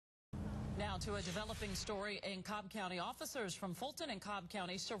To a developing story in Cobb County. Officers from Fulton and Cobb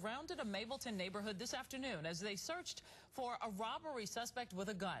County surrounded a Mableton neighborhood this afternoon as they searched for a robbery suspect with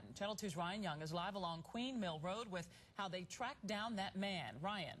a gun. Channel 2's Ryan Young is live along Queen Mill Road with how they tracked down that man.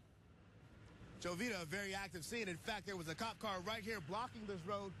 Ryan. Jovita, a very active scene. In fact, there was a cop car right here blocking this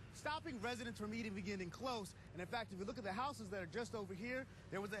road, stopping residents from even getting close. And in fact, if you look at the houses that are just over here,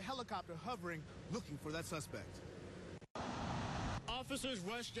 there was a helicopter hovering looking for that suspect. Officers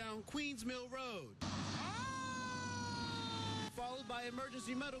rushed down Queens Mill Road, followed by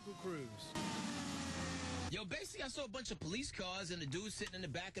emergency medical crews. Yo, basically, I saw a bunch of police cars and the dude sitting in the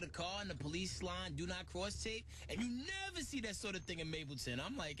back of the car and the police line do not cross tape. And you never see that sort of thing in Mableton.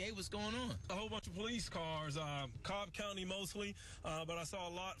 I'm like, hey, what's going on? A whole bunch of police cars, Cobb County mostly, but I saw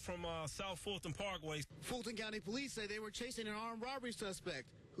a lot from South Fulton Parkway. Fulton County police say they were chasing an armed robbery suspect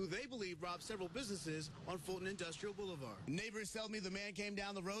who they believe robbed several businesses on Fulton Industrial Boulevard. Neighbors tell me the man came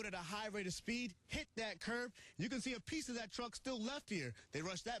down the road at a high rate of speed, hit that curb. You can see a piece of that truck still left here. They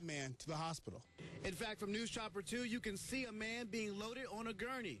rushed that man to the hospital. In fact, from News Chopper 2, you can see a man being loaded on a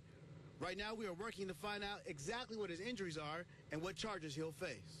gurney. Right now, we are working to find out exactly what his injuries are and what charges he'll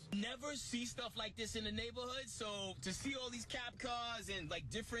face. Never see stuff like this in the neighborhood, so to see all these cop cars and like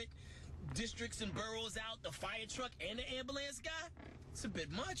different districts and boroughs out, the fire truck and the ambulance guy, it's a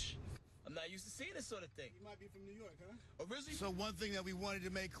bit much. I'm not used to seeing this sort of thing. You might be from New York, huh? Originally. So one thing that we wanted to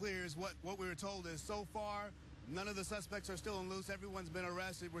make clear is what we were told is so far, none of the suspects are still on loose. Everyone's been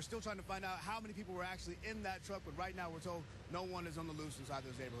arrested. We're still trying to find out how many people were actually in that truck, but right now we're told no one is on the loose inside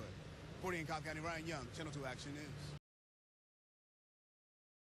this neighborhood. Reporting in Cobb County, Ryan Young, Channel 2 Action News.